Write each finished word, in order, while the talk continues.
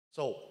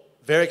So,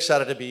 very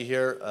excited to be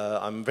here.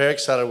 I'm very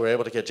excited we're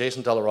able to get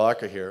Jason Della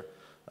Rocca here.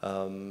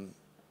 And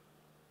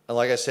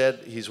like I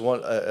said,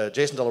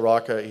 Jason Della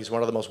Rocca, he's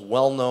one of the most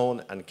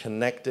well-known and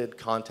connected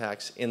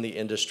contacts in the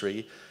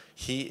industry.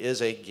 He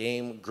is a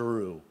game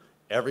guru.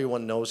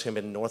 Everyone knows him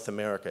in North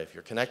America. If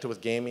you're connected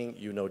with gaming,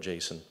 you know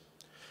Jason.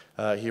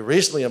 He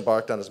recently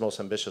embarked on his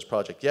most ambitious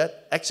project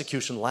yet.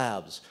 Execution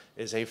Labs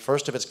is a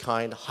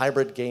first-of-its-kind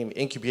hybrid game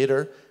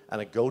incubator and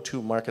a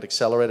go-to market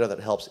accelerator that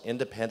helps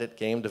independent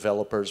game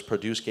developers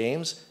produce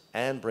games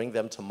and bring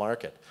them to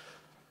market.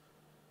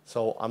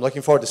 So I'm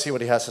looking forward to see what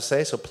he has to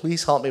say. So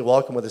please help me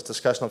welcome with this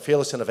discussion on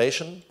fearless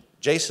innovation,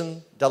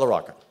 Jason Della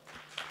Rocca.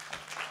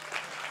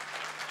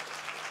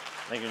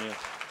 Thank you, Neil.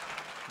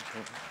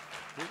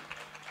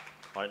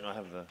 All right, now I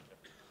have the.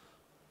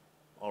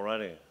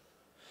 Alrighty.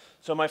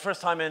 So my first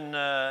time in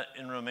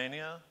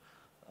Romania.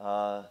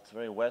 It's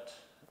very wet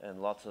and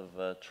lots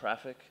of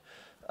traffic.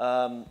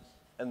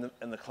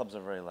 And the clubs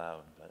are very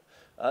loud.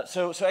 But,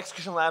 so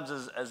Execution Labs,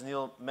 as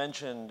Neil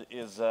mentioned,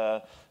 is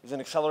an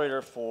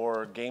accelerator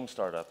for game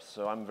startups.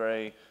 So I'm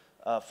very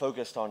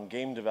focused on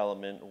game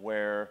development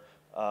where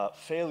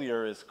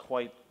failure is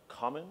quite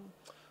common.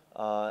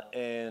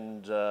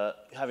 And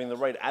having the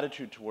right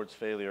attitude towards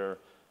failure,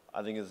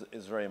 I think,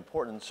 is very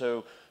important.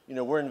 So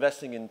we're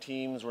investing in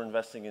teams, we're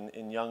investing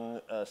in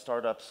young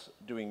startups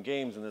doing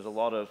games, and there's a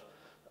lot of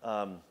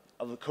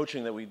the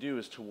coaching that we do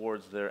is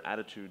towards their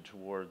attitude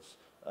towards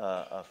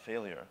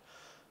failure.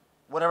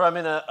 Whenever I'm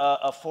in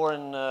a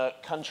foreign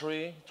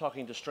country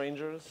talking to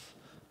strangers,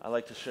 I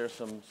like to share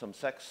some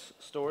sex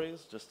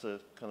stories just to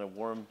kind of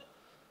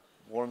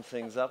warm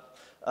things up.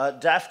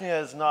 Daphne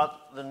is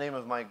not the name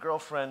of my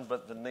girlfriend,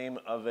 but the name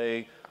of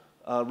a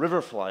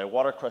river fly. A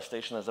water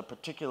crustacean has a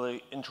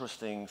particularly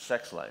interesting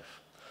sex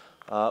life.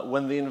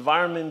 When the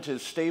environment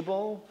is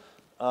stable,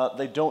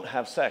 they don't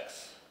have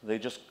sex. They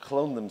just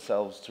clone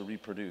themselves to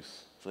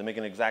reproduce. So they make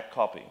an exact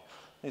copy.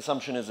 The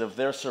assumption is if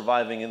they're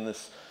surviving in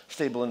this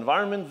stable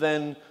environment,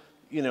 then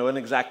an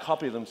exact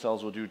copy of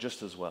themselves will do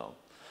just as well.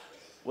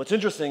 What's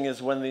interesting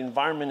is when the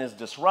environment is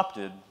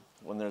disrupted,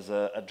 when there's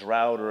a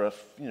drought or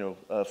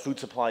a food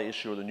supply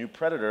issue or the new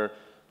predator,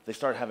 they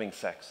start having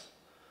sex.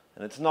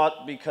 And it's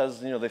not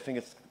because they think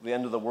it's the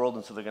end of the world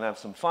and so they're going to have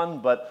some fun,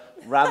 but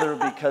rather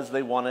because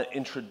they want to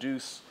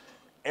introduce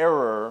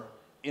error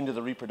into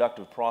the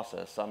reproductive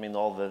process. I mean,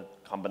 all the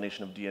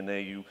combination of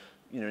DNA, you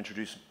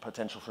introduce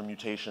potential for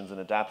mutations and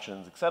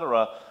adaptions, et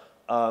cetera,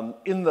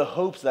 in the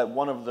hopes that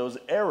one of those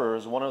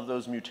errors, one of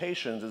those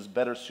mutations is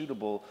better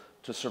suitable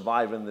to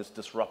survive in this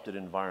disrupted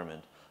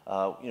environment.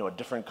 A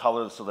different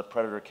color so the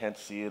predator can't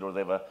see it, or they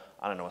have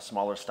a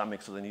smaller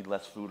stomach so they need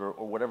less food, or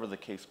whatever the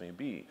case may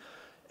be.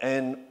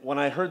 And when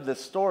I heard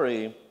this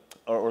story,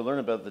 or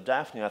learned about the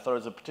Daphne, I thought it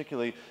was a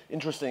particularly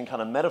interesting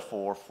kind of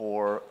metaphor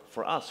for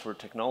us, for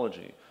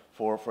technology,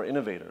 for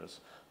innovators.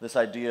 This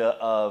idea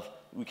of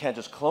we can't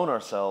just clone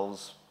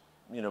ourselves,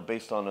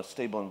 based on a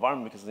stable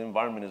environment, because the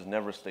environment is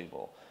never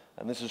stable.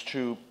 And this is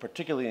true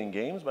particularly in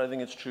games, but I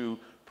think it's true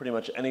pretty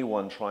much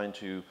anyone trying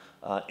to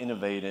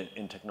innovate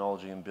in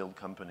technology and build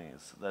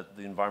companies, that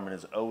the environment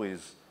is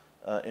always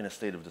in a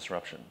state of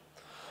disruption.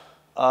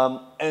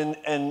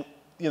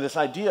 This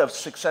idea of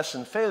success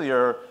and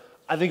failure,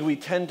 I think we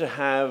tend to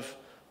have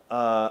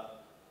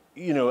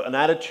an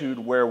attitude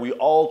where we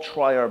all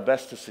try our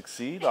best to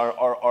succeed.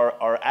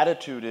 Our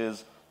attitude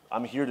is,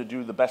 I'm here to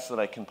do the best that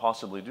I can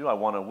possibly do. I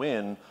want to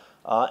win.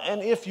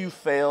 And if you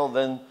fail,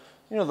 then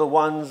the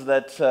ones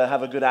that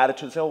have a good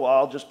attitude say, oh, well,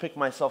 I'll just pick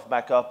myself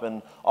back up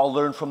and I'll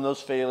learn from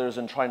those failures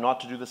and try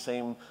not to do the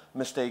same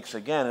mistakes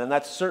again. And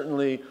that's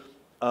certainly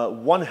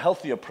one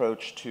healthy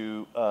approach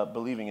to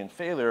believing in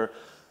failure.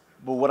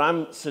 But what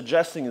I'm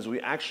suggesting is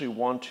we actually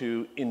want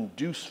to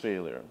induce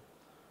failure.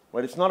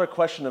 Right? It's not a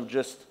question of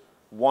just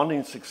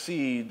wanting to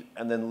succeed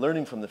and then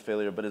learning from the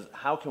failure, but is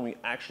how can we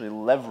actually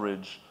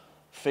leverage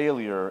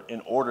failure in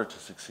order to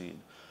succeed.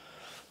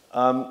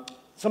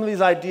 Some of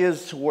these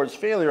ideas towards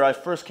failure, I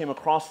first came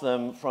across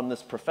them from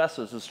this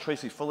professor. This is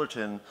Tracy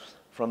Fullerton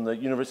from the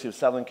University of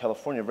Southern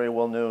California, a very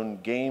well-known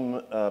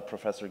game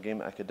professor,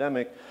 game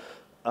academic.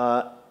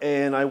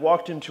 And I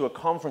walked into a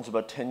conference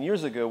about 10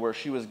 years ago where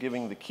she was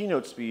giving the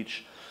keynote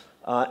speech,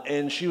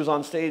 and she was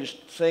on stage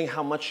saying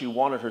how much she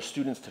wanted her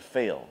students to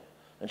fail.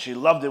 And she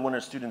loved it when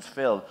her students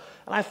failed.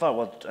 And I thought,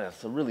 well,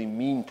 that's a really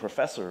mean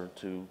professor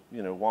to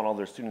want all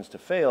their students to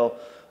fail.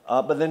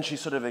 But then she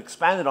sort of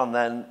expanded on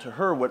that, and to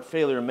her what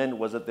failure meant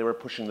was that they were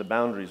pushing the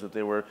boundaries, that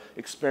they were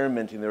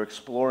experimenting, they were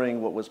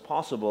exploring what was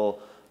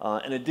possible.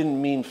 And it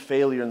didn't mean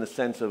failure in the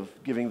sense of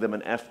giving them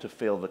an F to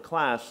fail the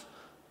class,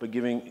 but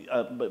giving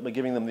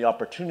them the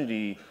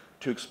opportunity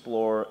to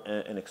explore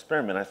and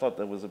experiment. I thought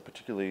that was a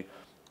particularly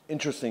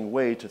interesting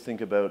way to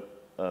think about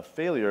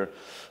failure.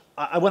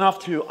 I went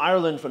off to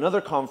Ireland for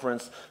another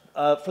conference.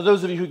 For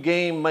those of you who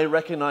game might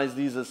recognize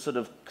these as sort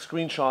of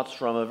screenshots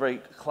from a very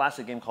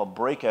classic game called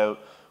Breakout,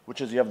 which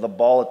is you have the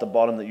ball at the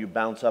bottom that you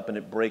bounce up and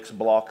it breaks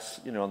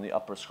blocks on the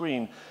upper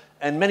screen.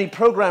 And many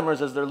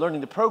programmers, as they're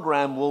learning to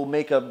program, will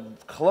make a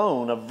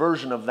clone, a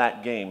version of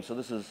that game. So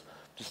this is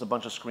just a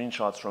bunch of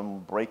screenshots from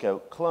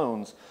breakout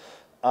clones.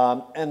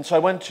 And so I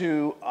went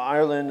to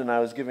Ireland and I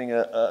was giving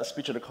a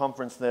speech at a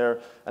conference there,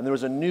 and there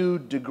was a new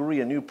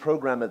degree, a new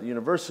program at the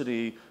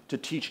university to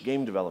teach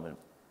game development.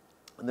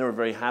 And they were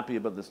very happy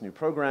about this new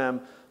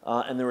program,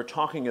 and they were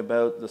talking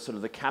about the sort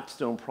of the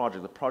capstone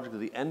project. The project at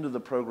the end of the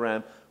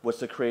program was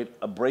to create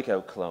a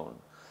breakout clone.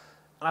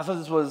 And I thought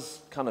this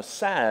was kind of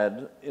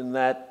sad in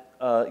that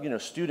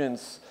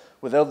students,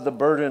 without the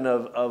burden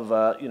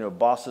of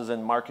bosses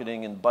and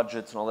marketing and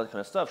budgets and all that kind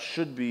of stuff,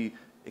 should be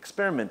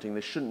experimenting.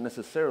 They shouldn't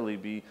necessarily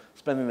be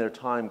spending their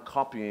time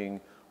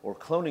copying or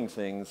cloning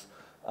things.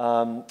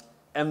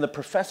 And the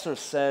professor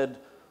said,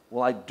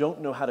 well, I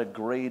don't know how to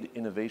grade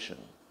innovation.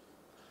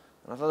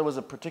 And I thought it was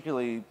a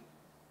particularly,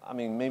 I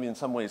mean, maybe in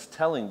some ways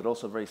telling, but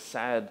also a very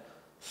sad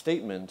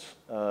statement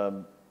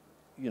about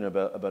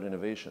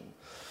innovation.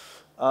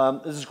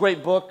 There's this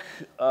great book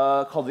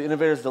called The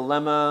Innovator's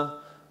Dilemma.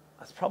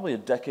 It's probably a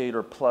decade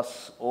or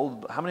plus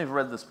old. How many have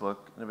read this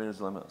book, Innovator's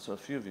Dilemma? So a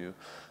few of you.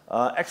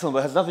 Excellent, but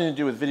it has nothing to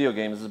do with video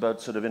games. It's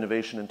about sort of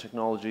innovation and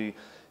technology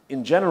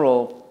in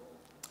general.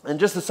 And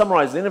just to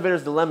summarize, the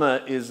Innovator's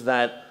Dilemma is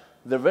that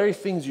the very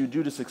things you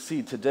do to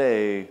succeed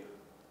today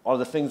are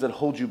the things that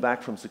hold you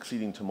back from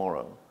succeeding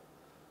tomorrow.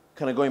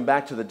 Kind of going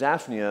back to the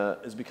Daphnia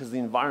is because the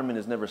environment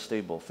is never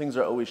stable. Things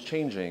are always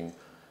changing.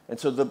 And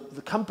so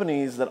the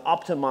companies that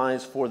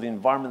optimize for the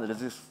environment that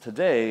exists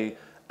today,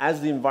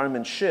 as the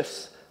environment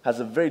shifts, has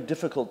a very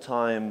difficult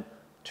time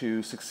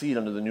to succeed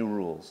under the new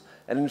rules.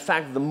 And in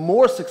fact, the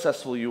more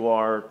successful you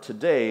are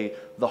today,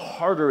 the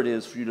harder it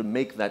is for you to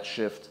make that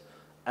shift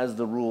as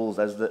the rules,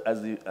 as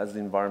the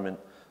environment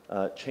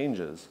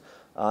changes.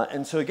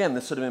 And so again,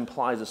 this sort of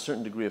implies a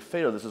certain degree of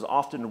failure. This is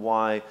often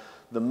why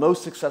the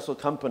most successful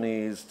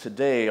companies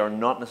today are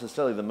not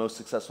necessarily the most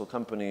successful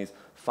companies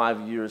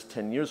 5 years,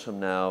 10 years from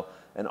now.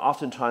 And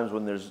oftentimes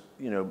when there's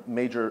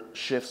major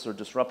shifts or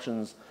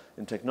disruptions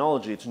in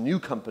technology, it's new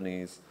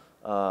companies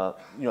that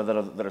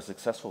are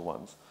successful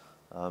ones.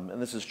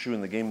 And this is true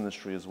in the game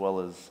industry as well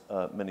as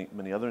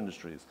many other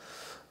industries.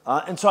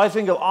 And so I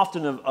think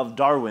often of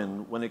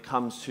Darwin when it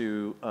comes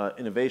to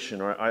innovation,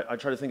 or I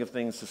try to think of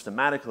things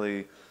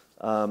systematically.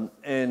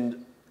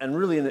 And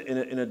really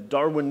in a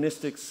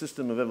Darwinistic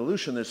system of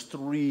evolution, there's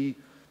three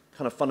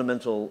kind of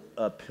fundamental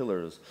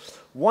pillars.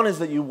 One is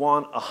that you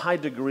want a high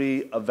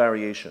degree of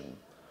variation.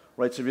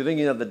 Right, so if you're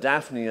thinking of the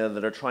Daphnia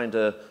that are trying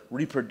to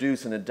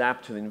reproduce and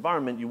adapt to the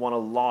environment, you want a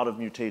lot of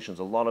mutations,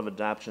 a lot of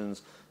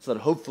adaptations, so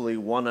that hopefully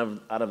one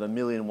out of a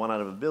million, one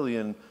out of a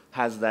billion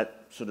has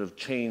that sort of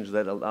change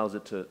that allows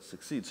it to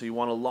succeed. So you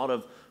want a lot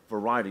of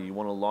variety, you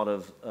want a lot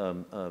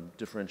of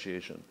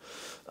differentiation.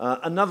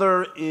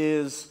 Another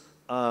is,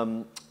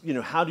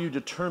 how do you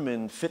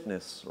determine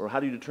fitness, or how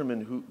do you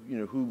determine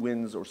who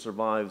wins or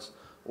survives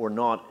or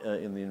not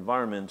in the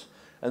environment?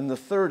 And the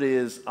third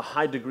is a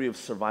high degree of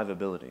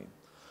survivability.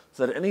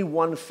 So that any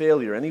one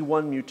failure, any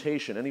one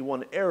mutation, any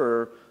one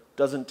error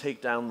doesn't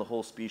take down the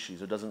whole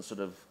species, or doesn't sort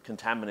of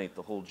contaminate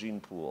the whole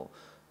gene pool.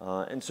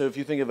 And so if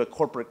you think of a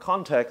corporate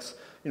context,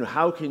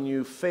 how can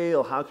you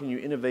fail, how can you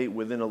innovate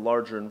within a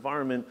larger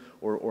environment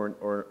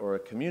or a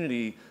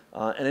community,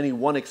 and any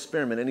one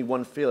experiment, any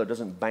one failure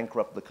doesn't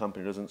bankrupt the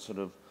company, doesn't sort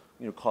of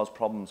cause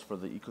problems for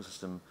the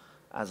ecosystem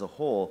as a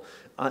whole.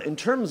 In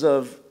terms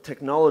of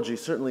technology,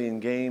 certainly in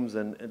games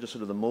and just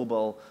sort of the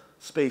mobile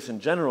space in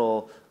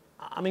general,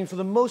 I mean, for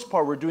the most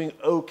part, we're doing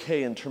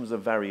okay in terms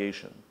of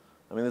variation.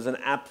 I mean, there's an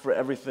app for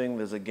everything.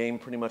 There's a game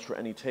pretty much for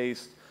any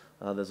taste.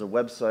 There's a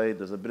website.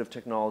 There's a bit of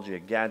technology, a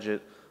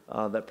gadget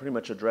that pretty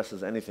much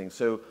addresses anything.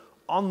 So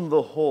on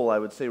the whole, I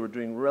would say we're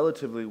doing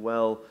relatively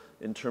well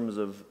in terms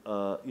of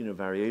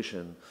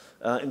variation.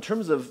 In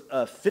terms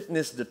of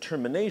fitness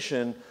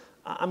determination,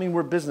 I mean,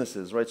 we're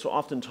businesses, right? So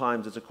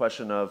oftentimes it's a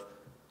question of,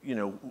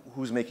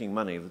 who's making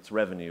money. It's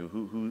revenue.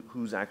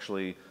 Who's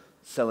actually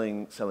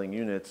selling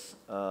units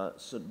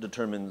so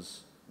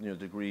determines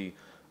degree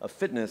of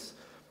fitness.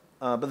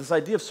 But this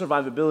idea of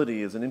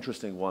survivability is an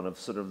interesting one, of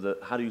sort of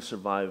how do you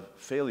survive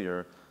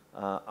failure.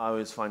 I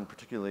always find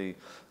particularly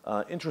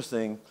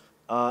interesting.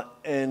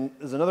 And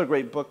there's another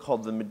great book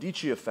called The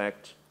Medici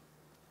Effect,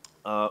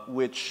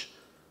 which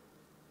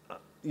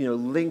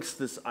links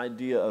this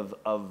idea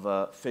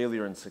of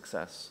failure and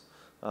success.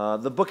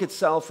 The book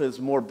itself is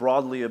more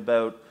broadly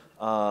about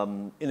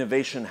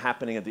innovation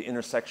happening at the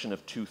intersection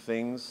of two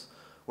things,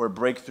 where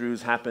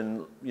breakthroughs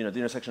happen, at the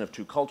intersection of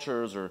two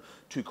cultures or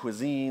two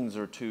cuisines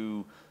or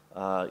two,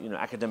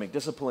 academic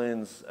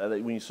disciplines.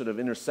 When you sort of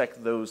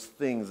intersect those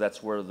things,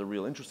 that's where the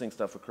real interesting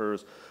stuff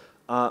occurs.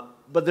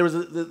 But there was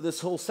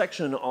this whole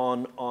section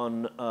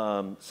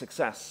on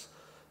success,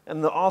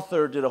 and the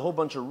author did a whole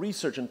bunch of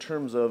research in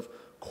terms of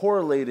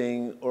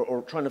correlating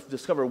or trying to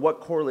discover what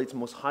correlates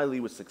most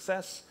highly with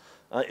success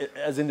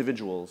as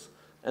individuals,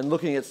 and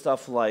looking at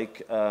stuff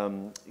like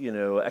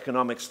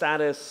economic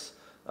status,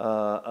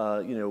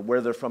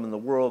 where they're from in the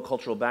world,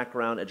 cultural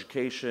background,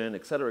 education,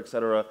 et cetera, et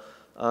cetera.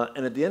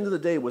 And at the end of the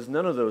day, it was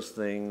none of those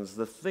things.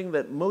 The thing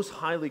that most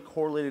highly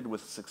correlated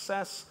with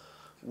success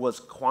was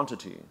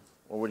quantity,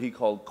 or what he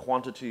called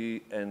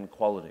quantity and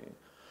quality.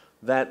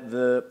 that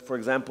for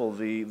example,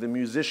 the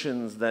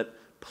musicians that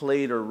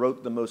played or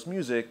wrote the most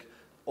music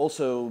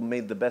also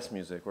made the best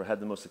music or had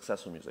the most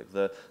successful music.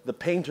 The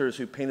painters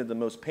who painted the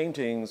most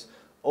paintings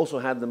also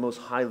had the most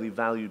highly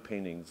valued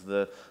paintings.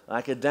 The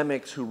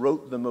academics who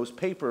wrote the most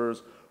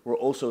papers were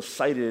also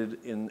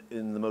cited in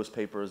the most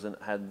papers and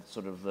had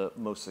sort of the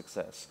most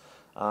success.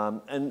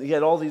 And he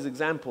had all these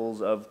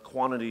examples of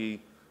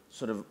quantity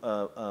sort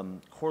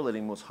of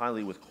correlating most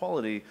highly with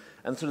quality,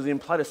 and sort of the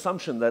implied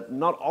assumption that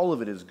not all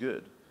of it is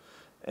good.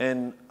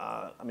 And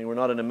I mean, we're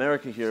not in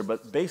America here,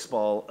 but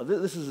baseball,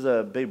 this is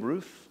Babe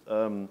Ruth.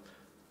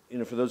 You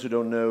know, for those who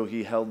don't know,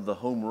 he held the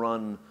home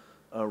run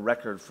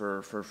record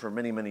for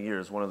many, many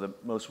years, one of the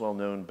most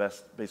well-known,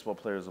 best baseball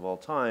players of all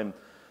time.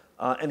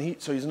 And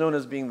so he's known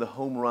as being the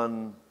home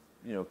run,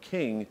 you know,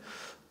 king.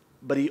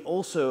 But he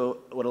also,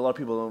 what a lot of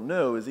people don't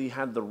know, is he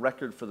had the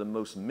record for the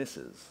most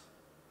misses.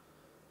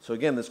 So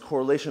again, this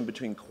correlation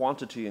between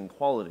quantity and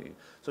quality.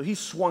 So he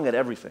swung at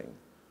everything.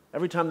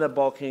 Every time that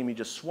ball came, he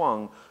just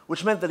swung,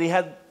 which meant that he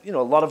had, you know,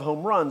 a lot of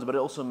home runs, but it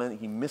also meant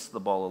he missed the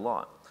ball a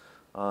lot.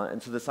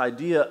 And so this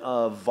idea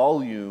of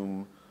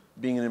volume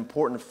being an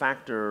important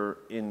factor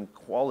in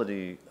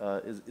quality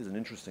is an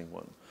interesting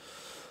one.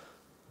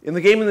 In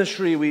the game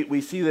industry,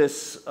 we see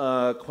this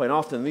quite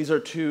often. These are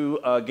two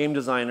game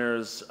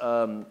designers,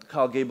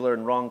 Kyle Gabler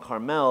and Ron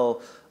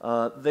Carmel.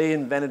 They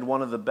invented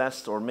one of the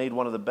best, or made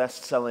one of the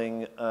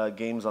best-selling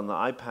games on the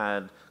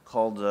iPad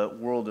called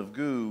World of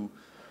Goo.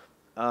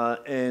 I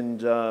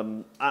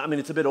mean,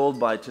 it's a bit old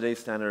by today's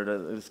standard.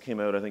 This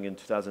came out, I think, in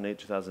 2008,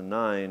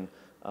 2009,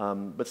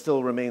 but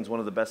still remains one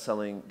of the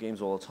best-selling games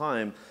of all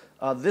time.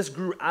 This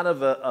grew out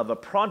of a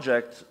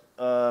project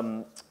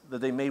that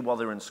they made while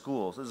they were in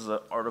school. So this is an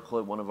article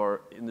at one of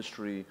our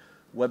industry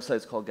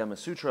websites called Gamma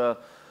Sutra,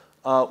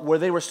 where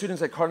they were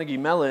students at Carnegie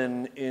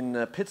Mellon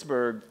in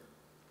Pittsburgh,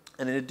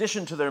 and in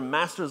addition to their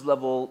master's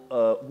level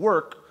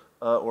work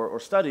or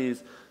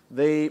studies,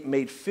 they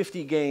made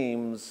 50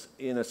 games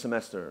in a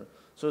semester.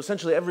 So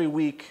essentially every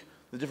week,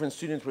 the different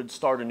students would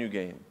start a new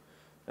game.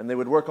 And they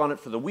would work on it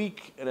for the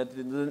week, and at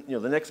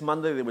the next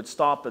Monday they would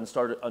stop and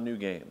start a new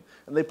game.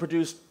 And they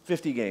produced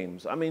 50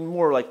 games. I mean,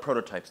 more like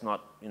prototypes,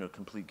 not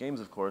complete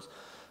games, of course.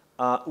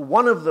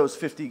 One of those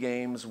 50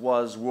 games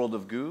was World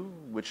of Goo,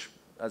 which,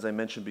 as I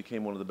mentioned,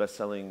 became one of the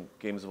best-selling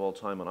games of all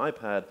time on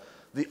iPad.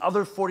 The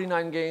other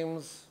 49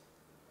 games,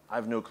 I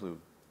have no clue.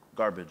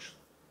 Garbage,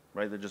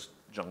 right? They're just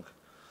junk.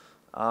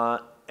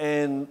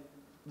 And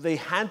they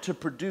had to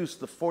produce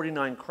the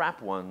 49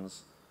 crap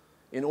ones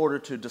in order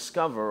to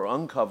discover or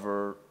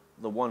uncover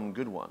the one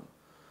good one.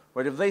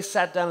 Right? If they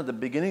sat down at the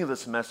beginning of the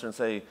semester and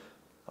say,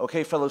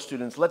 okay, fellow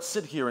students, let's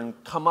sit here and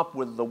come up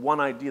with the one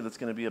idea that's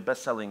going to be a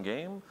best-selling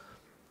game,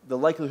 the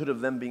likelihood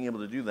of them being able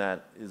to do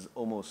that is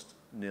almost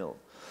nil.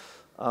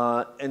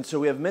 And so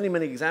we have many,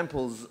 many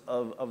examples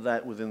of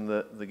that within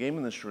the game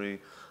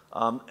industry.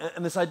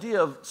 And this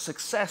idea of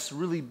success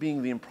really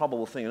being the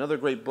improbable thing. Another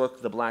great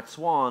book, The Black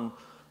Swan,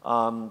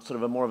 sort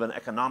of more of an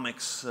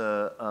economics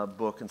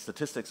book and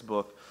statistics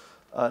book,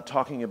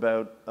 talking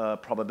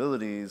about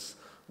probabilities,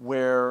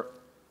 where,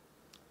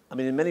 I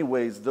mean, in many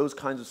ways, those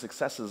kinds of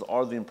successes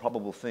are the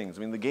improbable things.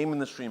 I mean, the game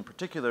industry in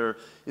particular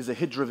is a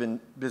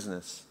hit-driven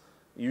business.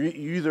 You're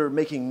either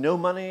making no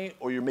money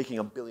or you're making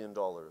 $1 billion.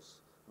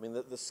 I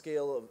mean, the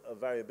scale of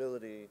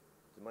variability,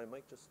 did my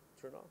mic just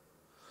turn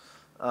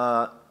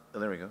off? Oh,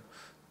 there we go.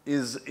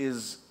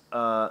 It's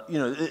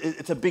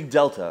a big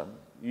delta.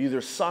 You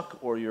either suck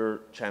or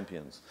you're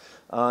champions.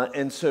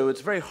 And so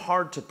it's very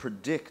hard to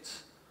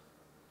predict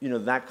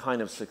that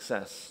kind of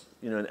success,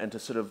 and to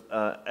sort of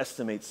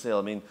estimate sale.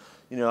 I mean,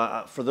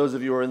 for those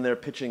of you who are in there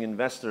pitching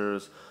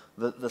investors,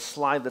 the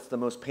slide that's the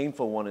most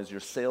painful one is your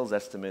sales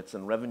estimates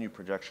and revenue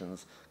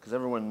projections, because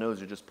everyone knows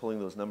you're just pulling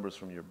those numbers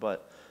from your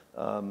butt.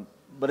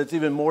 But it's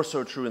even more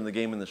so true in the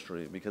game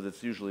industry, because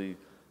it's usually,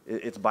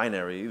 it's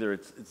binary. Either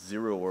it's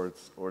zero or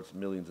it's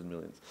millions and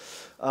millions.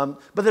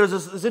 But there's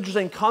this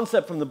interesting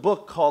concept from the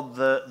book called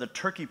the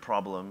turkey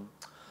problem,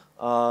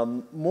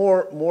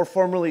 more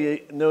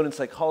formally known in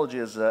psychology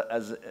as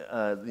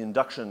the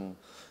induction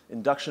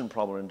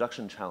problem or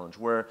induction challenge,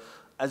 where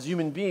as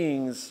human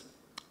beings,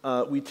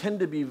 we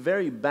tend to be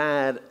very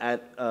bad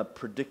at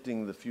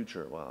predicting the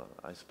future. Well,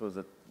 I suppose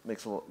that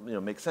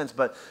makes sense,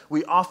 but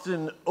we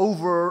often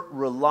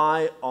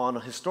over-rely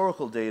on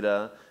historical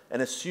data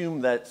and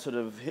assume that sort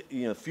of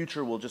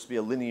future will just be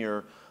a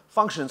linear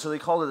function. So they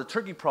call it a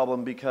turkey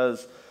problem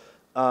because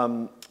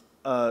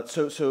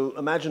so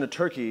imagine a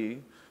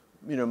turkey.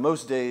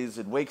 Most days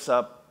it wakes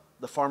up,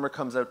 the farmer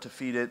comes out to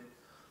feed it,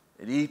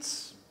 it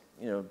eats,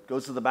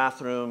 goes to the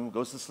bathroom,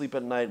 goes to sleep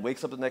at night,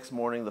 wakes up the next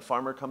morning, the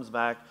farmer comes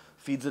back,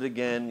 feeds it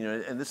again,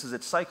 and this is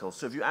its cycle.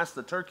 So if you ask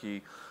the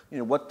turkey,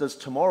 what does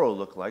tomorrow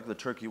look like? The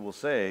turkey will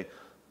say,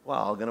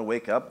 well, I'm going to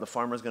wake up, the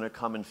farmer's going to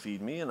come and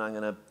feed me, and I'm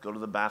going to go to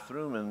the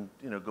bathroom and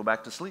go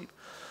back to sleep.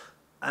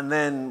 And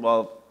then,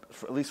 well,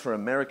 at least for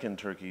American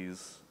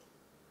turkeys,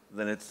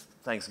 then it's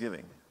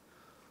Thanksgiving.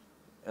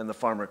 and the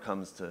farmer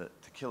comes to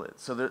kill it.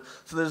 So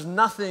there's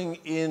nothing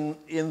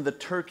in the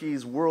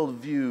turkey's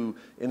worldview,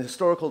 in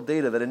historical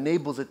data, that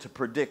enables it to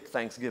predict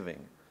Thanksgiving.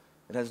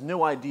 It has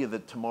no idea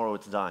that tomorrow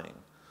it's dying.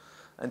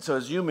 And so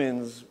as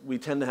humans, we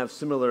tend to have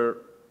similar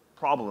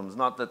problems,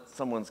 not that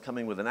someone's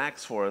coming with an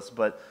axe for us,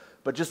 but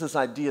just this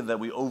idea that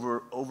we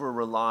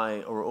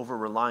over-rely or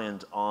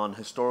over-reliant on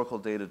historical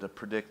data to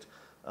predict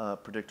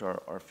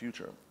our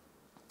future.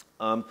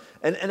 And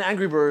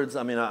Angry Birds,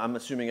 I mean, I'm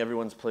assuming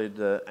everyone's played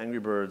Angry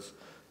Birds,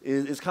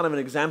 is kind of an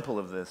example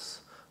of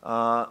this.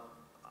 I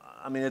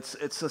mean,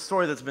 it's a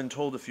story that's been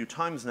told a few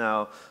times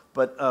now,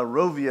 but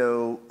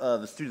Rovio,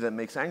 the studio that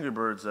makes Angry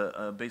Birds,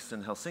 based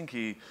in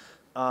Helsinki,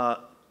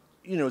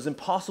 you know, it was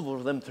impossible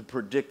for them to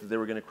predict that they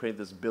were going to create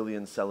this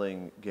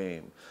billion-selling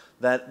game.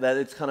 That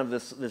it's kind of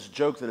this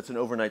joke that it's an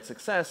overnight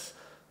success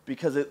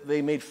because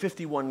they made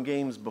 51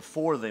 games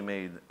before they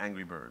made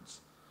Angry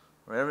Birds.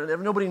 Right?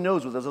 Nobody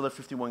knows what those other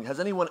 51. Has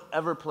anyone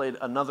ever played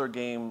another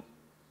game,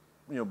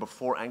 you know,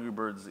 before Angry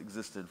Birds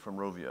existed from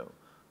Rovio?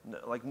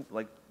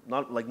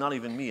 Not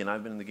even me, and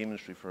I've been in the game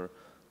industry for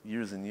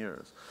years and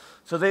years.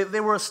 So they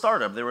were a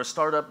startup.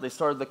 They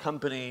started the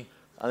company,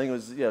 I think it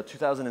was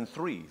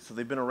 2003. So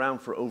they've been around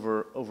for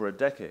over a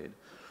decade.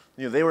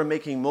 You know, they were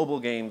making mobile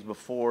games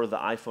before the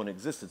iPhone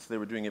existed. So they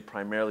were doing it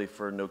primarily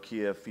for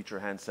Nokia feature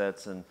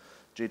handsets and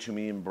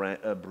J2Me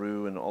and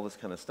Brew and all this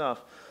kind of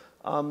stuff.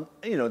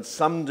 You know,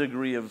 some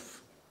degree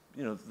of,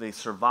 you know, they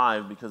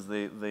survived because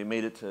they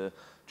made it to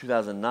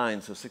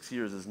 2009. So 6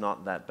 years is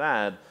not that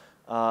bad.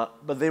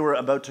 But they were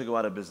about to go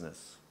out of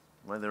business.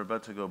 Right? They were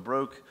about to go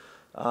broke.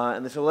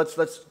 And they said,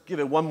 let's give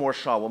it one more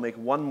shot. We'll make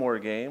one more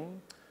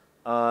game.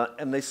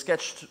 And they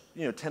sketched,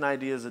 you know, 10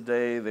 ideas a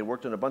day. They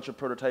worked on a bunch of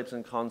prototypes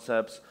and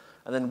concepts.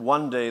 And then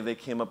one day they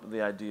came up with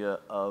the idea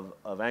of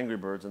Angry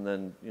Birds. And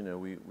then, you know,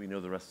 we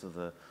know the rest of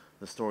the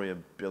story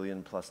of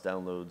billion-plus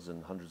downloads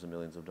and hundreds of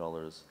millions of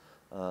dollars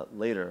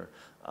later.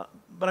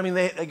 But I mean,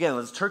 again,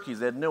 as turkeys,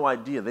 they had no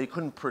idea. They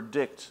couldn't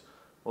predict,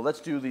 well, let's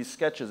do these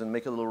sketches and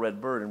make a little red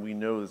bird, and we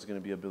know there's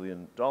going to be $1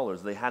 billion.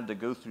 They had to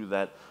go through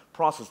that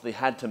process. They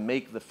had to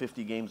make the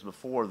 50 games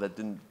before that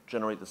didn't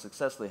generate the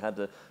success. They had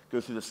to go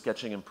through the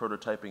sketching and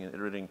prototyping and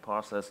iterating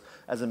process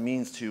as a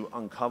means to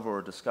uncover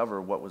or discover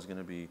what was going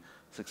to be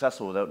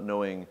successful without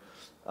knowing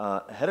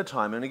ahead of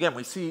time. And again,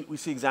 we see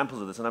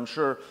examples of this, and I'm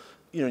sure,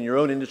 you know, in your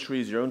own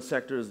industries, your own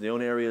sectors, the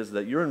own areas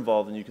that you're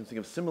involved in, you can think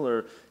of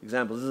similar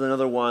examples. This is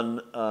another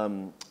one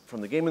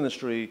from the game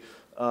industry,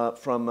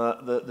 from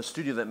the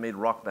studio that made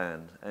Rock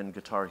Band and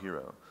Guitar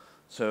Hero.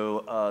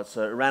 So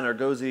Iran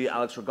Argosy,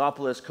 Alex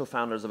Rogopoulos,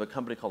 co-founders of a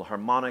company called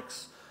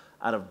Harmonix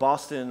out of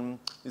Boston.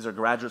 These are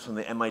graduates from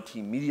the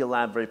MIT Media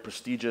Lab, very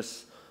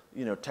prestigious,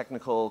 you know,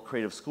 technical,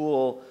 creative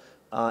school.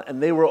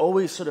 And they were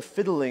always sort of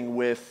fiddling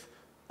with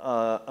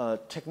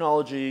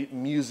technology,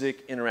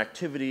 music,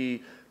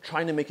 interactivity,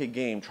 trying to make a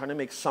game, trying to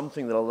make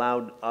something that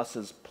allowed us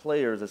as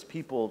players, as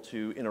people,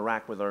 to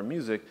interact with our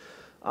music.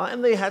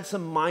 And they had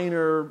some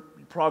minor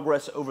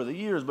progress over the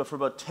years, but for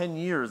about 10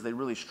 years, they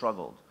really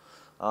struggled.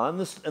 And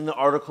the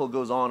article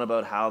goes on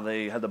about how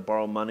they had to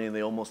borrow money and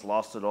they almost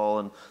lost it all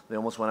and they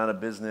almost went out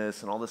of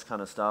business and all this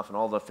kind of stuff and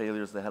all the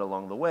failures they had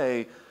along the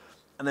way.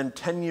 And then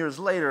 10 years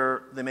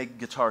later, they make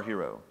Guitar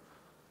Hero,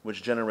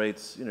 which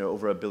generates, you know,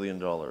 over $1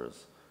 billion.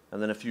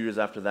 And then a few years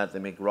after that, they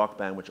make Rock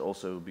Band, which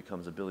also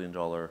becomes $1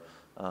 billion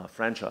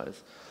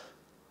franchise.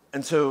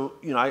 And so,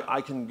 you know, I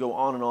can go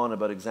on and on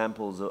about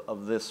examples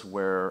of this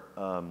where,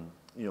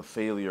 you know,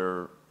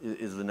 failure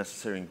is the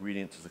necessary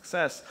ingredient to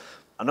success.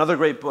 Another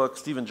great book,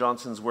 Stephen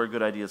Johnson's Where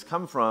Good Ideas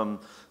Come From,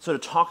 so to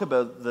talk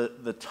about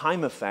the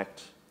time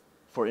effect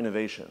for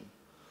innovation.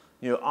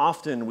 You know,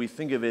 often we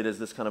think of it as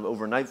this kind of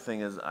overnight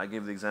thing, as I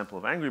gave the example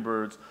of Angry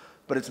Birds,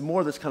 but it's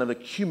more this kind of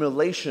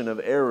accumulation of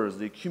errors,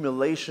 the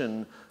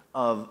accumulation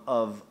of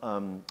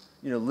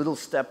you know, little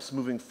steps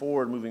moving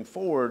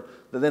forward,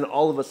 that then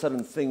all of a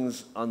sudden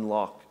things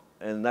unlock.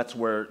 And that's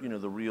where, you know,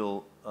 the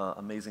real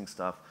amazing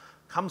stuff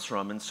comes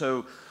from. And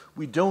so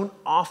we don't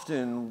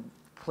often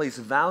place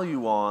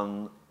value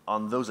on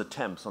those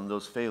attempts, on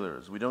those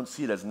failures. We don't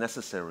see it as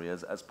necessary,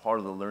 as part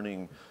of the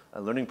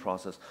learning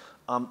process.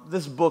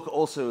 This book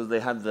also, they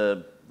had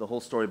the whole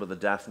story about the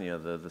Daphnia,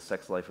 the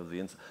sex life of the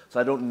insect.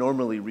 So I don't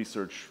normally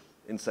research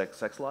insect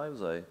sex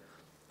lives. I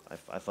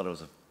thought it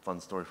was a fun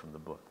story from the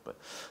book.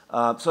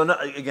 But so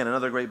again,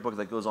 another great book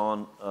that goes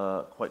on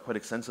quite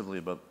extensively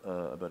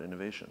about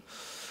innovation.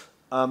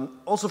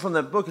 Also from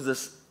that book is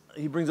this.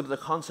 He brings up the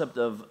concept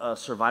of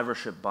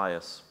survivorship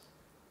bias,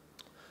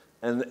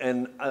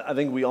 and I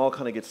think we all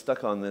kind of get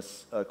stuck on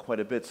this quite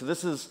a bit. So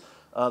this is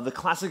the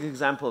classic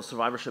example of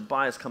survivorship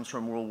bias comes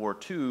from World War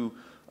II,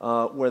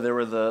 where there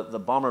were the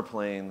bomber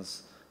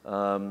planes,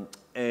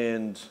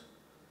 and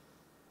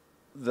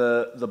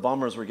the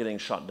bombers were getting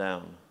shot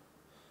down.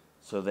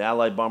 So the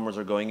Allied bombers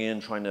are going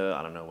in, trying to,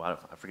 I don't know, I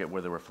forget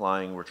where they were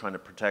flying. We're trying to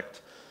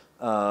protect,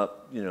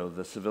 you know,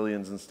 the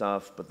civilians and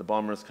stuff. But the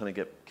bombers kind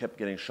of kept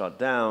getting shot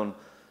down,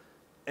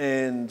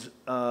 and you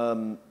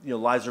know,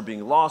 lives are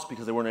being lost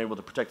because they weren't able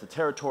to protect the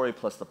territory,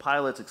 plus the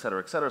pilots, et cetera,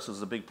 et cetera. So it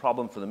was a big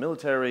problem for the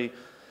military.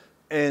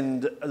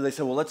 And they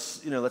said, well,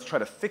 let's try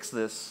to fix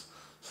this.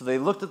 So they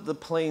looked at the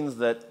planes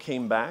that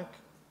came back,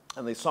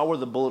 and they saw where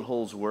the bullet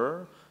holes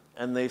were,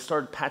 and they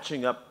started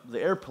patching up the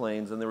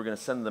airplanes, and they were going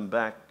to send them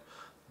back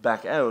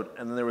out.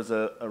 And then there was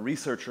a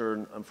researcher,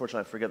 and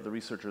unfortunately I forget the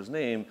researcher's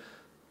name,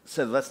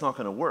 said that's not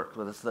going to work.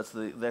 That's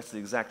the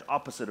exact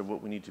opposite of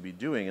what we need to be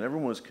doing. And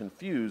everyone was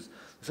confused.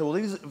 They said, well,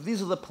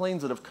 these are the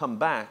planes that have come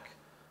back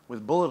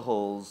with bullet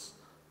holes.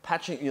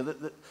 Patching,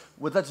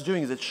 what that's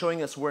doing is it's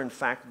showing us where, in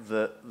fact,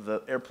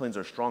 the airplanes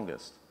are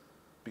strongest,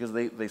 because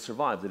they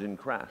survived, they didn't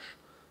crash.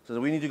 So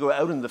we need to go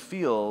out in the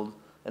field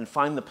and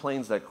find the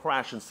planes that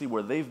crash and see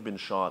where they've been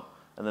shot,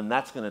 and then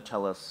that's going to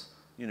tell us,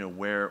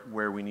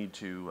 where we need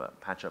to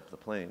patch up the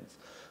planes.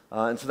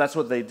 And so that's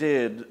what they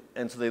did,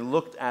 and so they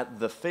looked at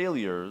the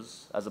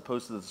failures as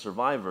opposed to the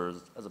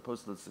survivors, as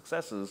opposed to the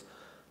successes,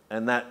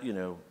 and that,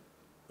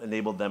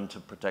 enabled them to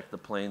protect the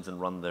planes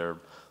and run their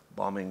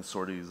bombing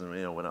sorties, and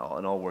it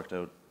all worked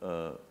out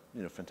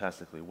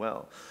fantastically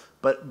well.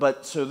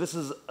 But so this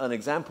is an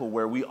example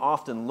where we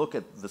often look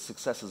at the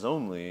successes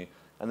only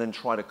and then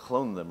try to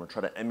clone them or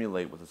try to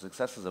emulate what the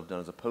successes have done,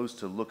 as opposed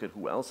to look at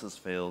who else has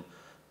failed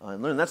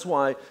and learn. That's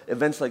why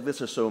events like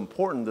this are so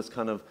important. This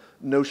kind of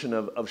notion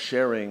of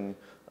sharing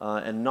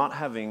and not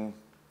having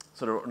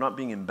not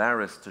being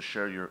embarrassed to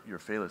share your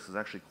failures is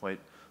actually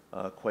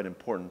quite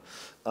important.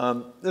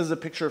 This is a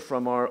picture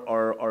from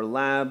our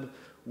lab,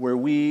 where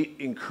we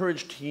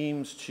encourage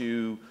teams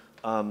to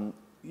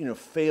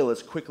fail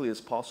as quickly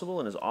as possible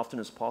and as often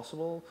as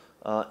possible,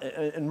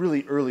 and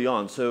really early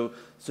on. So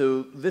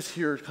this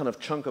here kind of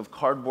chunk of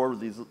cardboard with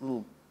these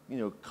little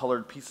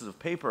colored pieces of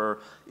paper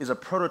is a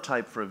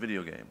prototype for a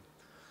video game.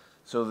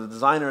 So the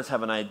designers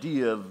have an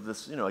idea of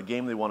this, a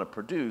game they want to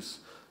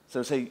produce.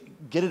 So say,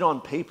 get it on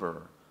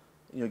paper.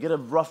 Get a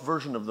rough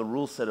version of the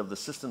rule set of the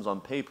systems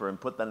on paper and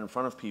put that in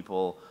front of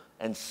people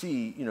and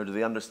see, do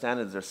they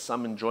understand it? Is there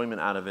some enjoyment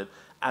out of it,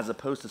 as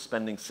opposed to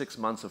spending 6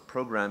 months of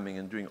programming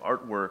and doing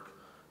artwork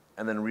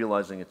and then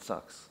realizing it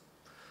sucks.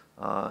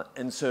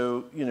 And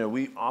so,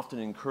 we often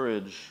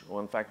encourage, well,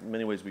 in fact, in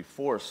many ways we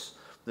force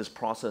this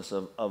process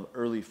of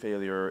early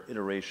failure,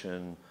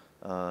 iteration,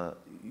 very,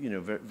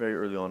 very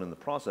early on in the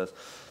process.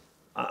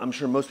 I'm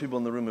sure most people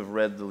in the room have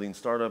read The Lean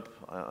Startup.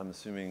 I'm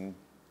assuming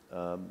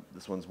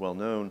this one's well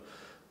known.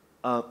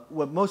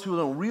 What most people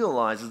don't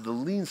realize is the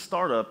Lean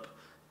Startup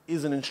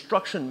is an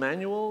instruction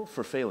manual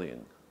for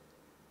failing.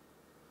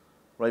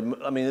 Right?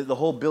 I mean, the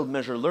whole build,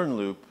 measure, learn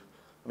loop.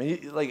 I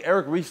mean, like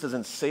Eric Ries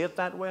doesn't say it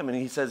that way. I mean,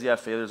 he says, yeah,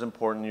 failure is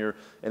important,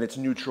 and it's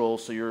neutral.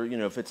 So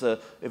if it's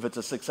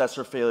a success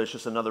or failure, it's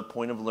just another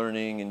point of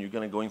learning, and you're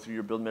going through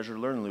your build, measure,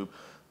 learn loop.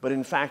 But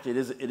in fact, it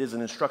is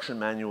an instruction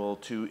manual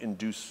to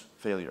induce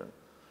failure,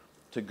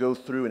 to go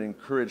through and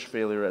encourage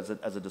failure as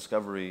a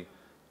discovery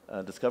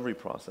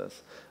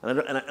process.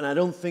 And I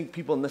don't think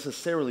people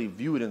necessarily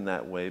view it in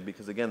that way,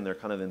 because again, they're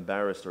kind of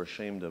embarrassed or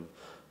ashamed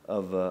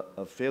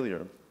of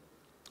failure.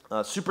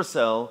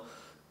 Supercell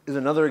is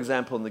another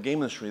example in the game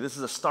industry. This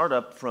is a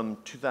startup from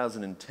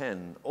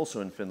 2010,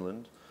 also in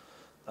Finland,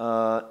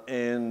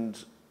 and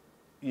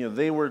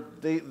they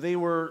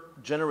were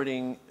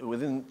generating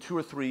within 2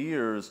 or 3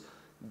 years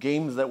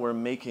games that were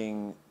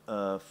making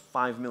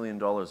 $5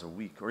 million a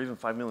week, or even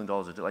 $5 million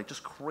a day, like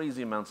just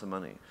crazy amounts of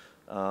money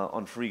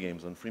on free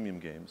games, on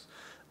freemium games,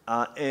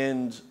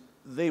 and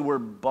they were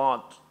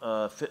bought.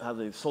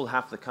 They sold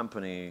half the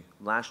company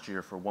last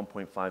year for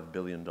 $1.5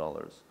 billion.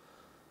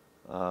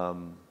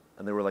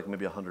 And they were like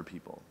maybe 100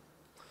 people.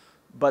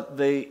 But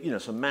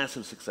so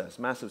massive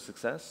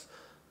success.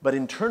 But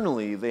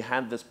internally, they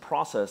had this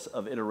process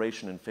of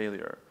iteration and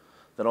failure.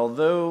 That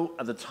although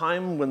at the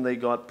time when they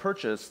got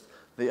purchased,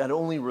 they had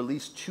only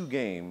released 2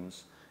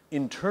 games,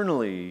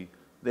 internally,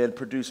 they had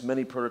produced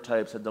many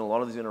prototypes, had done a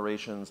lot of these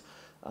iterations.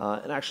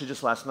 And actually,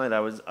 just last night, I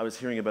was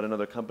hearing about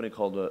another company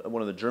called,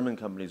 one of the German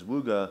companies,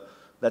 Wuga,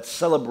 that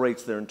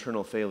celebrates their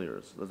internal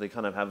failures. That they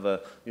kind of have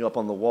up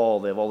on the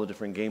wall, they have all the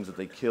different games that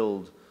they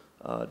killed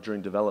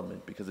during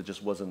development because it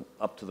just wasn't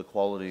up to the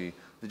quality.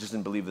 They just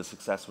didn't believe the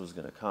success was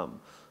going to come.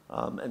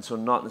 And so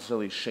not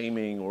necessarily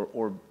shaming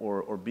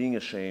or being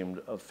ashamed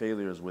of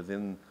failures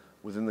within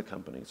the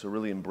company. So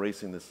really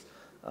embracing this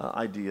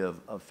idea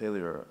of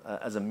failure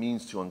as a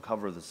means to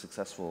uncover the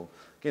successful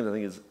games, I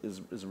think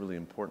is really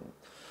important.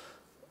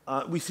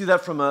 We see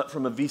that from a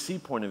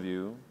VC point of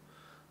view.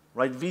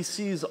 Right,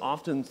 VCs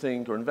often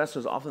think, or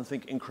investors often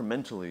think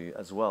incrementally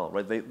as well.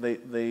 Right,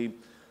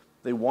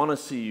 they want to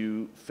see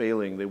you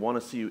failing. They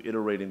want to see you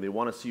iterating. They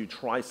want to see you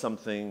try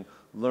something,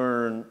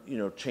 learn,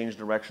 change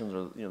directions,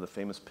 or the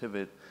famous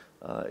pivot,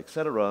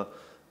 etc.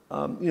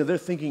 They're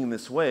thinking in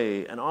this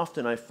way, and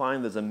often I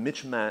find there's a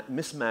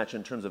mismatch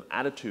in terms of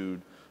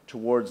attitude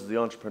towards the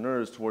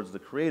entrepreneurs, towards the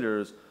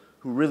creators,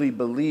 who really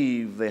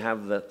believe they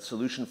have that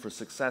solution for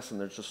success, and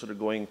they're just sort of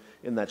going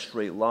in that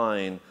straight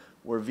line,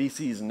 where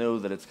VCs know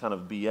that it's kind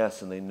of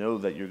BS, and they know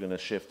that you're going to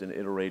shift and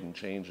iterate and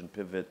change and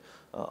pivot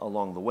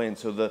along the way. And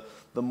so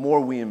the more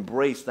we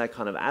embrace that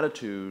kind of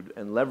attitude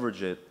and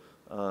leverage it,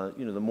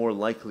 the more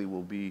likely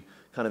we'll be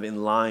kind of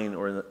in line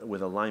or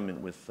with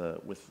alignment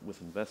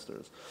with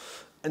investors.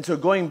 And so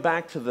going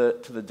back to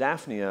the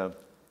Daphnia,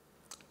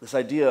 this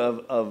idea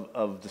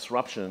of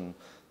disruption,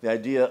 the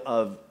idea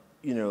of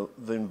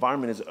the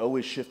environment is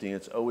always shifting,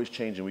 it's always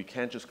changing. We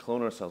can't just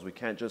clone ourselves. We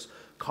can't just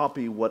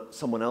copy what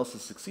someone else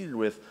has succeeded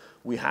with.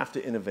 We have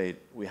to innovate.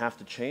 We have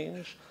to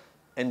change.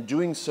 And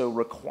doing so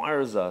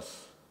requires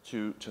us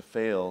to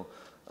fail.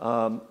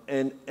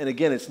 And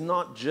again, it's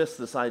not just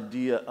this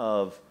idea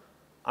of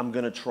I'm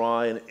going to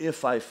try, and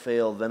if I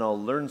fail, then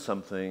I'll learn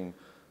something.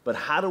 But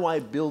how do I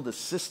build a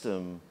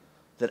system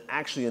that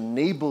actually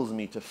enables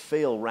me to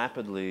fail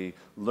rapidly,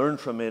 learn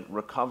from it,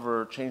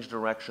 recover, change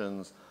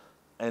directions,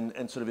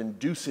 and sort of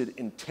induce it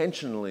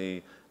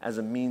intentionally as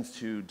a means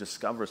to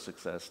discover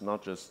success,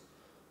 not just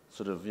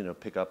sort of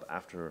pick up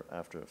after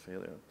a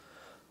failure.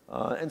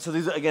 And so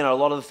these, again, are a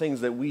lot of the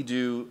things that we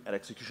do at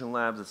Execution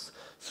Labs. It's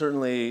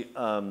certainly,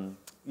 in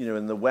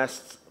the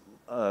West,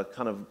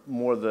 kind of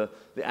more the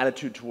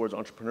attitude towards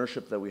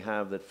entrepreneurship that we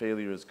have, that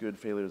failure is good,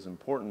 failure is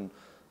important.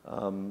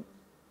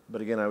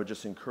 But again, I would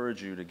just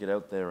encourage you to get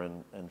out there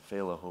and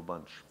fail a whole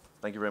bunch.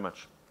 Thank you very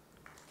much.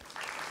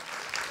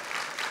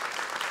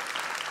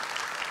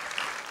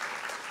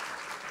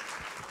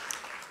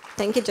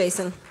 Thank you,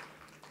 Jason.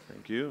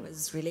 Thank you. It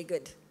was really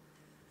good.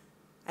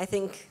 I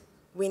think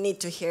we need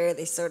to hear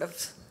these sort of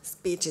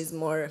speeches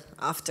more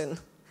often.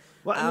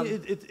 Well, I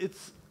mean,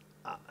 it's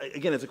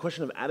again, it's a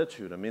question of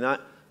attitude. I mean, I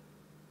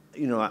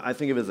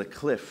think of it as a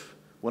cliff.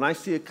 When I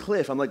see a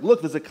cliff, I'm like,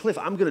 look, there's a cliff.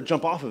 I'm going to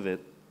jump off of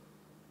it.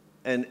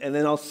 And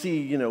then I'll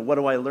see, what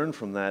do I learn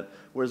from that?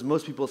 Whereas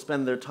most people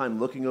spend their time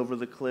looking over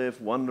the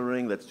cliff,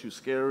 wondering, that's too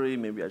scary,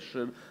 maybe I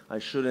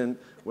shouldn't.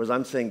 Whereas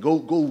I'm saying,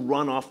 go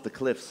run off the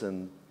cliffs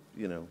and,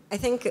 I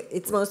think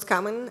it's most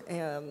common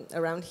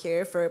around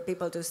here for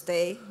people to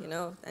stay,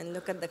 and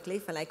look at the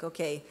cliff and like,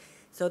 okay,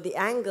 so the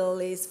angle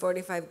is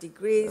 45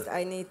 degrees.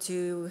 I need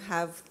to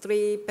have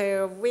 3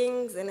 pair of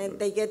wings, and then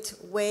they get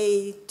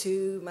way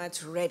too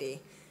much ready,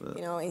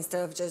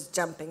 instead of just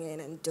jumping in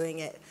and doing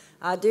it.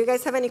 Do you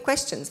guys have any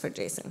questions for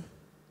Jason?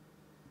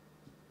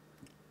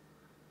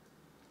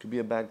 Could be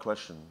a bad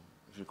question.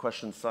 If your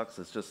question sucks,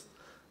 it's just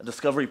a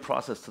discovery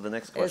process to the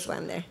next question. There's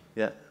one there.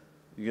 Yeah.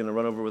 You're going to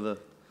run over with a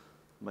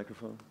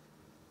microphone?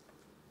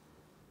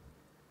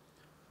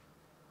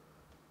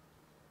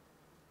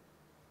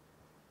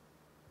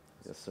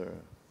 Yes, sir.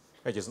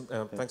 Hi, Jason.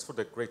 Thanks for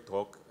the great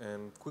talk.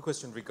 Quick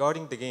question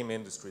regarding the game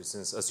industry,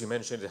 since, as you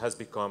mentioned, it has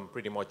become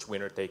pretty much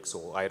winner takes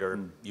all. Either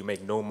you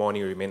make no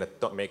money or you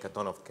make a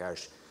ton of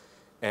cash.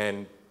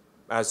 And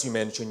as you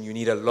mentioned, you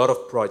need a lot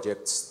of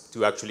projects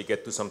to actually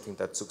get to something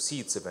that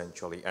succeeds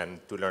eventually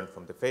and to learn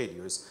from the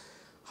failures.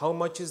 How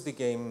much is the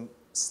game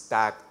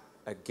stacked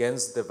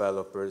against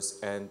developers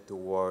and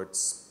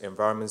towards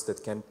environments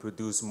that can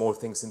produce more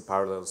things in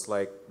parallels,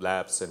 like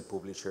labs and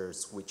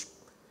publishers, which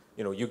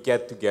you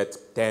get to get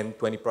 10,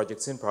 20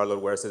 projects in parallel,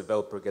 whereas a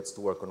developer gets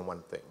to work on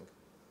one thing?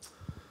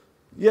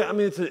 Yeah, I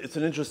mean, it's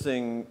an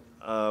interesting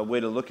way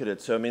to look at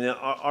it. So, I mean,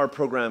 our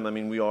program, I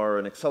mean, we are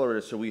an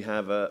accelerator, so we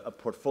have a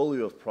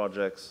portfolio of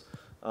projects,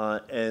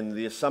 and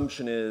the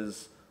assumption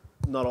is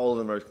not all of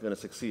them are going to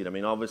succeed. I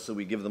mean, obviously,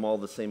 we give them all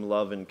the same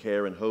love and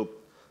care and hope.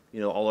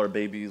 All our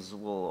babies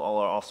all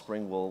our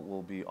offspring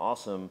will be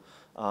awesome.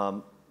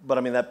 But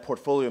I mean, that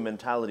portfolio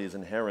mentality is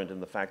inherent in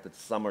the fact that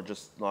some are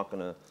just not going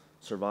to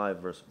survive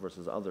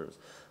versus others.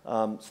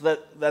 So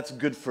that's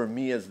good for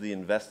me as the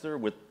investor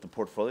with the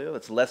portfolio.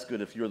 It's less good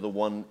if you're the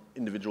one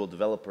individual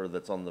developer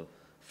that's on the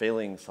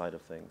failing side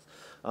of things.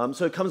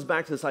 So it comes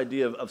back to this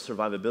idea of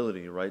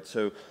survivability, right?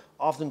 So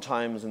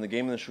oftentimes in the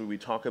game industry, we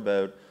talk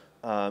about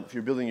if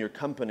you're building your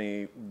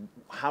company,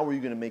 how are you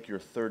going to make your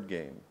third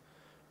game?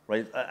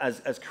 Right?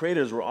 As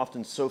creators, we're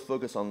often so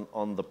focused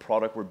on the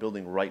product we're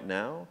building right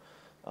now,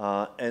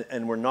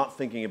 and we're not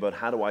thinking about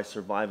how do I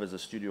survive as a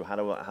studio, how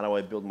do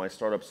I build my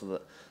startup so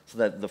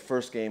that the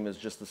first game is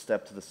just the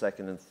step to the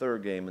second and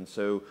third game. And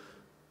so,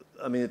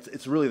 I mean,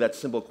 it's really that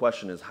simple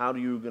question is how are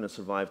you going to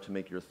survive to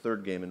make your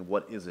third game, and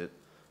what is it?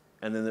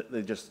 And then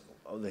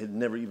they had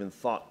never even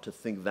thought to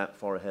think that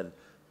far ahead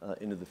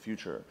into the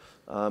future.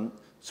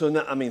 So,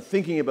 now, I mean,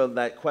 thinking about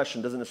that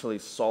question doesn't necessarily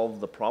solve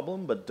the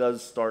problem, but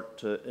does start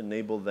to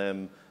enable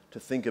them to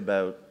think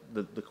about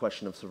the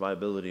question of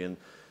survivability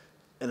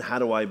and how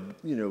do I,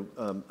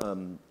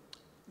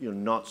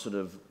 not sort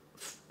of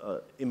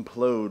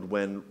implode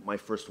when my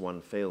first one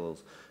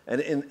fails.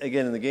 And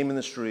again, in the game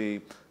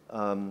industry,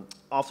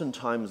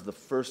 oftentimes the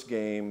first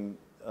game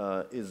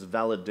is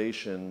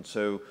validation.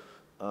 So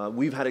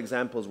we've had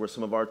examples where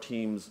some of our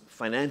teams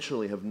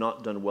financially have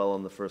not done well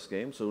on the first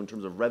game. So in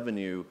terms of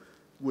revenue,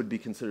 would be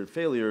considered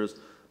failures,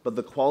 but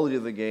the quality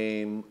of the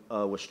game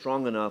was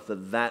strong enough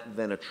that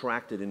then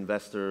attracted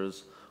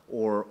investors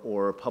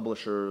or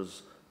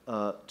publishers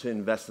to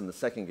invest in the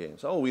second game.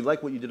 So, we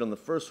like what you did on the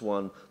first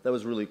one. That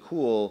was really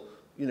cool.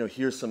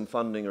 Here's some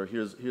funding, or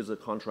here's a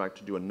contract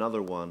to do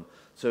another one.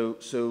 So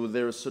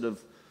there's sort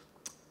of,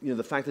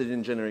 the fact that it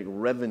didn't generate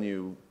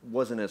revenue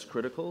wasn't as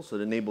critical, so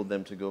it enabled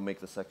them to go make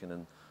the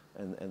second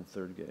and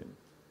third game.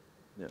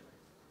 Yeah.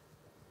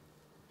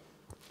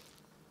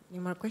 Any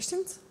more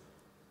questions?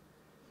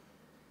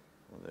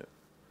 Well, there.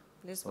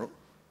 This Oh. one.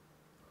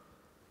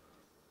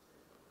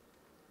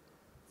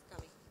 It's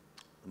coming.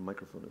 The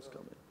microphone is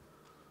coming.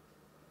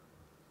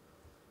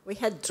 We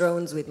had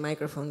drones with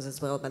microphones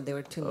as well, but they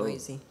were too Oh.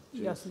 noisy.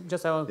 Yes,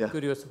 just I'm Yeah.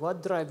 curious.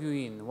 What drive you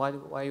in?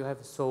 Why you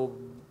have so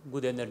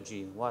good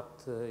energy? What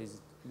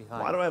is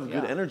behind? Why do I have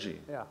good Yeah.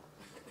 energy? Yeah.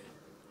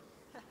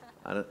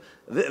 I don't,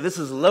 this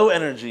is low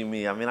energy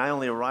me. I mean, I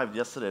only arrived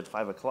yesterday at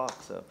 5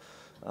 o'clock, so.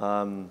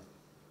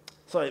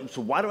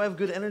 So why do I have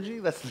good energy?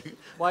 That's the,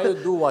 Why you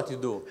do what you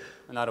do?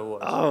 In other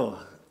words.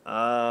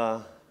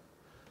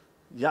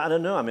 yeah, I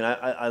don't know. I mean,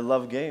 I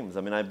love games.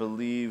 I mean, I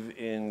believe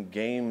in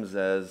games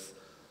as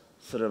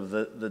sort of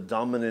the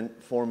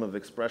dominant form of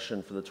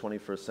expression for the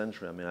 21st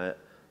century. I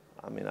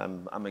mean,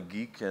 I'm a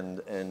geek,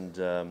 and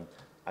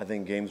I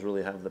think games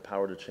really have the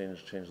power to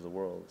change the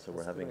world. So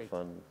we're having great.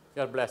 fun.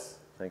 You're blessed.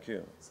 Thank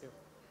you. See you.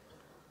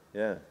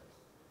 Yeah,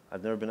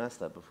 I've never been asked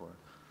that before.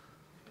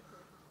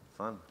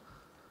 Fun.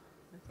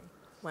 Okay.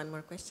 One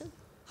more question.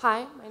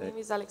 Hi, my Hey. name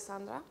is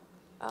Alexandra.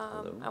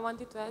 Hello. I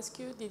wanted to ask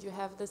you, did you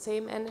have the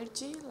same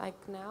energy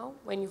like now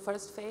when you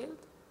first failed?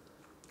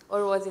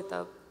 Or was it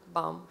a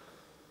bomb?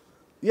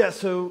 Yeah,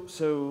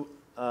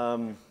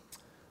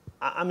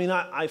 I mean,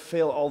 I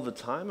fail all the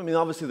time. I mean,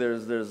 obviously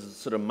there's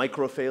sort of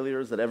micro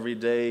failures that every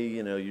day,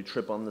 you know, you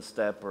trip on the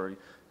step or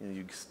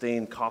you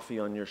stain coffee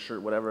on your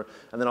shirt, whatever.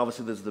 And then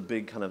obviously there's the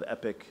big kind of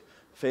epic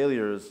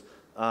failures.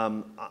 I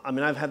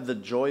mean, I've had the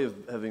joy of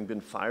having been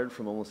fired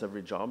from almost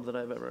every job that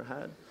I've ever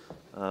had.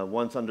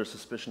 Once under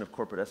suspicion of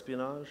corporate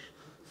espionage,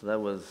 so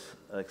that was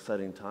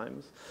exciting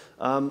times.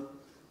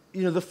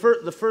 You know, the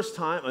first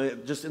time, I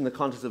mean, just in the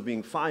context of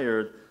being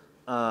fired,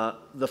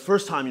 the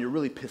first time you're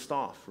really pissed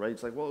off, right?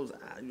 It's like, well,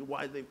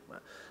 why they?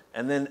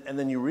 And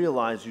then you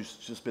realize you've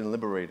just been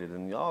liberated,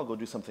 and I'll go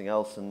do something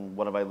else, and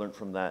what have I learned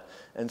from that?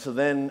 And so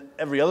then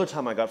every other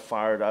time I got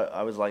fired,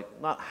 I was like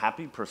not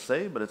happy per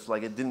se, but it's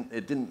like it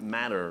didn't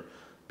matter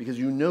because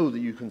you know that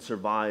you can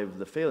survive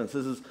the failings.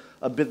 This is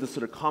a bit the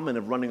sort of comment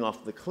of running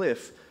off the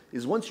cliff.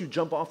 Is once you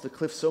jump off the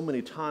cliff so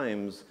many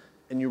times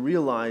and you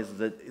realize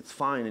that it's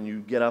fine, and you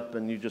get up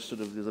and you just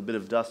sort of there's a bit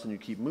of dust and you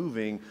keep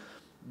moving,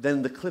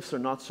 then the cliffs are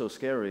not so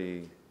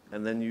scary,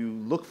 and then you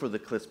look for the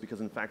cliffs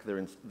because in fact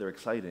they're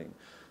exciting.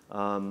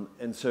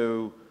 And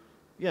so,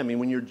 yeah, I mean,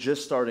 when you're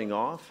just starting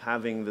off,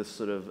 having this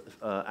sort of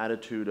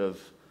attitude of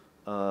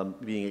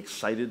being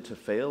excited to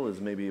fail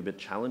is maybe a bit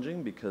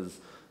challenging because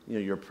you know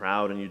you're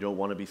proud and you don't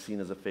want to be seen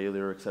as a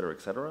failure, et cetera,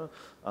 et cetera.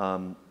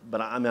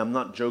 But I mean, I'm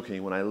not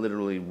joking when I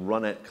literally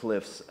run at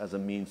cliffs as a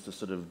means to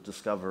sort of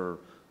discover,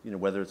 you know,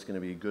 whether it's going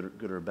to be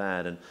good or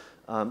bad.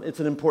 And it's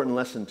an important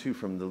lesson too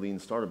from the Lean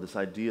Startup. This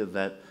idea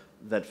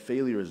that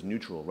failure is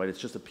neutral, right? It's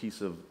just a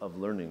piece of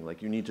learning.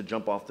 Like you need to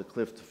jump off the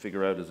cliff to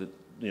figure out is it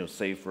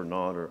safe or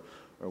not or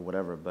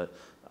whatever. But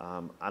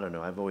I don't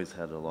know. I've always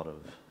had a lot of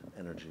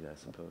energy, I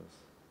suppose,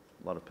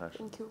 a lot of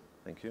passion. Thank you.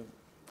 Thank you.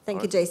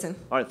 Thank you, Jason.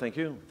 All right. Thank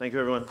you. Thank you,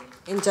 everyone.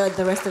 Enjoy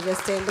the rest of your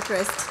stay in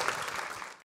Bucharest.